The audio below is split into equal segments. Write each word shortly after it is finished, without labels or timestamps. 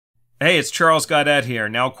Hey, it's Charles Godet here.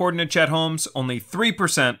 Now, according to Chet Holmes, only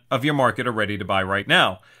 3% of your market are ready to buy right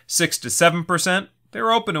now. 6 to 7%,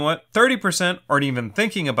 they're open to it. 30% aren't even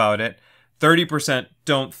thinking about it. 30%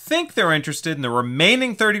 don't think they're interested, and the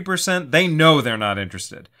remaining 30%, they know they're not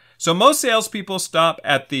interested. So most salespeople stop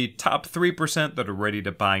at the top 3% that are ready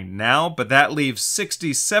to buy now, but that leaves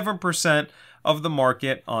 67% of the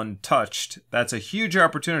market untouched. That's a huge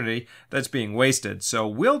opportunity that's being wasted. So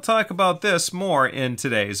we'll talk about this more in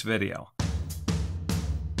today's video.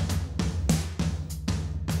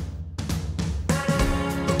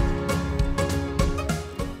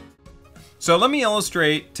 So let me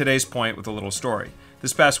illustrate today's point with a little story.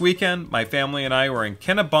 This past weekend, my family and I were in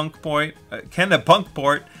Kennebunkport,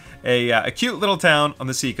 a cute little town on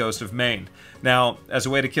the seacoast of Maine. Now, as a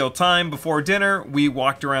way to kill time before dinner, we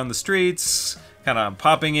walked around the streets, kind of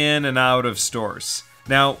popping in and out of stores.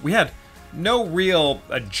 Now, we had no real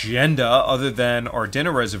agenda other than our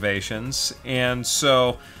dinner reservations, and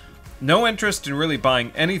so no interest in really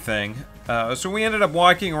buying anything. So we ended up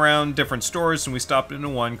walking around different stores, and we stopped into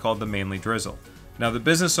one called the Mainly Drizzle. Now, the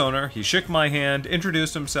business owner, he shook my hand,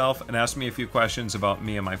 introduced himself, and asked me a few questions about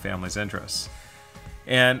me and my family's interests.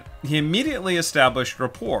 And he immediately established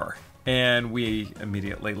rapport, and we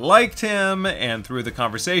immediately liked him, and through the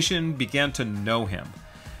conversation began to know him.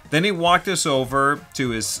 Then he walked us over to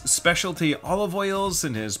his specialty olive oils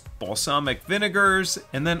and his balsamic vinegars,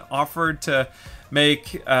 and then offered to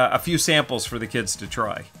make a few samples for the kids to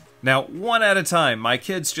try. Now, one at a time, my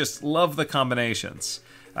kids just love the combinations.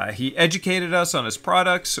 He educated us on his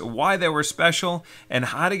products, why they were special, and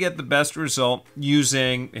how to get the best result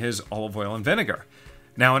using his olive oil and vinegar.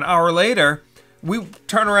 Now, an hour later, we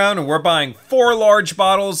turn around and we're buying 4 large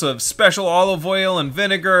bottles of special olive oil and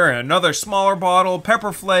vinegar, and another smaller bottle,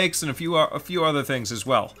 pepper flakes, and a few other things as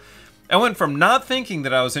well. I went from not thinking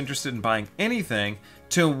that I was interested in buying anything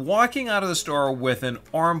to walking out of the store with an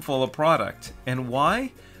armful of product. And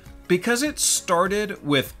why? Because it started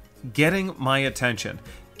with getting my attention,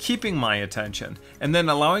 keeping my attention, and then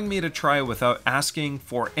allowing me to try without asking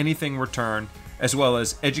for anything in return, as well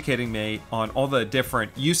as educating me on all the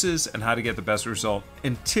different uses and how to get the best result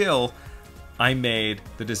until I made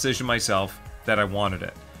the decision myself that I wanted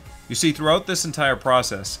it. You see, throughout this entire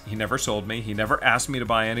process, he never sold me, he never asked me to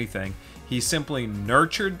buy anything, he simply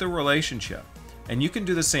nurtured the relationship. And you can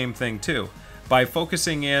do the same thing too, by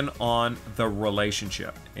focusing in on the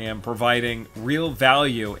relationship and providing real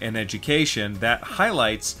value and education that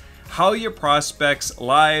highlights how your prospects'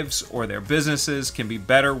 lives or their businesses can be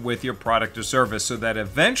better with your product or service, so that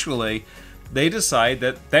eventually they decide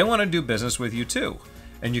that they want to do business with you too.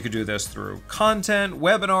 And you can do this through content,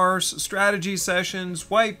 webinars, strategy sessions,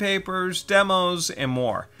 white papers, demos, and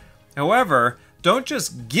more. However, don't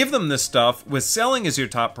just give them this stuff with selling as your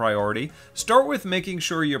top priority. Start with making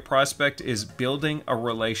sure your prospect is building a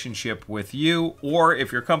relationship with you, or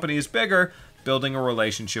if your company is bigger, building a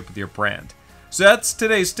relationship with your brand. So that's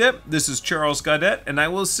today's tip. This is Charles Godet, and I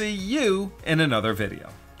will see you in another video.